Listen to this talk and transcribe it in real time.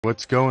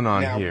What's going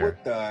on Now, here?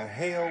 what the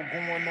hell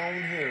going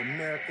on here,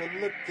 America?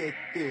 Look at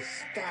this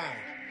sky.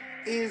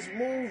 It's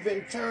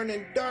moving,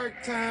 turning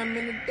dark time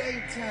in the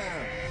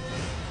daytime.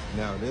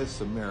 Now,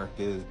 this,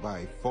 America, is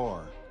by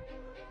far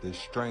the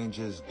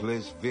strangest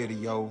glitch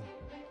video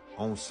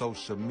on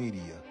social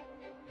media.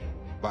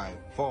 By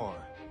far.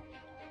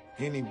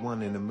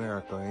 Anyone in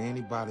America or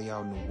anybody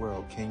out in the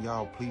world, can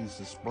y'all please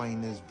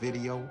explain this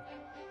video?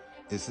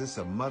 Is this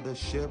a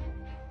mothership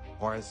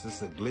or is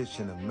this a glitch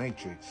in the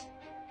matrix?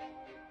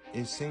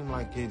 It seemed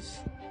like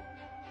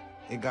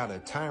it got a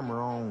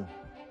timer on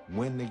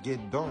when to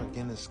get dark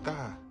in the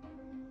sky.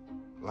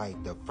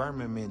 Like the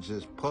firmament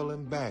just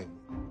pulling back.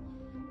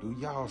 Do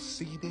y'all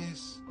see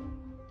this?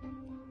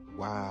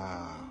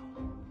 Wow.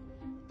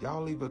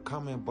 Y'all leave a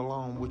comment below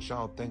on what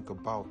y'all think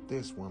about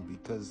this one,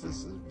 because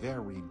this is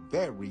very,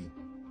 very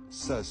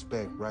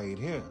suspect right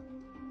here.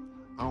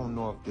 I don't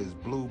know if this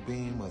blue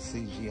beam or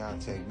CGI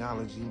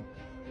technology,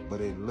 but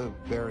it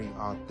looked very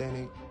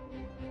authentic.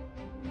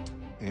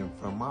 And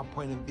from my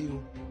point of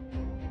view,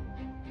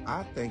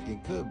 I think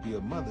it could be a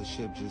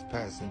mothership just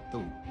passing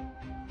through.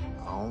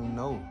 I don't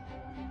know.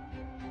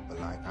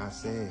 But like I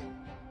said,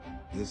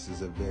 this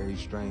is a very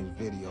strange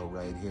video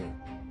right here.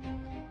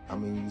 I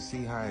mean, you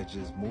see how it's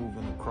just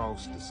moving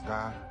across the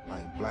sky,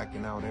 like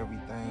blacking out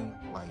everything,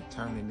 like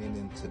turning it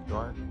into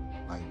dark,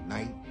 like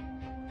night.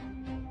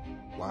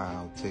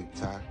 Wow,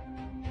 TikTok.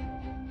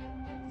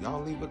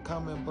 Y'all leave a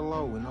comment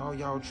below, and all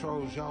y'all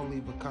trolls, y'all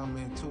leave a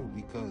comment too,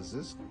 because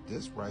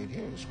this right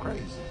here is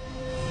crazy.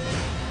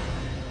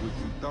 What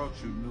you thought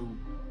you knew,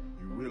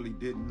 you really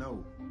didn't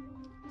know.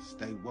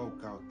 Stay woke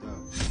out there.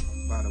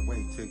 By the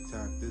way,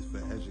 TikTok, this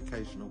for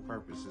educational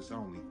purposes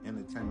only,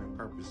 entertainment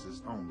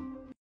purposes only.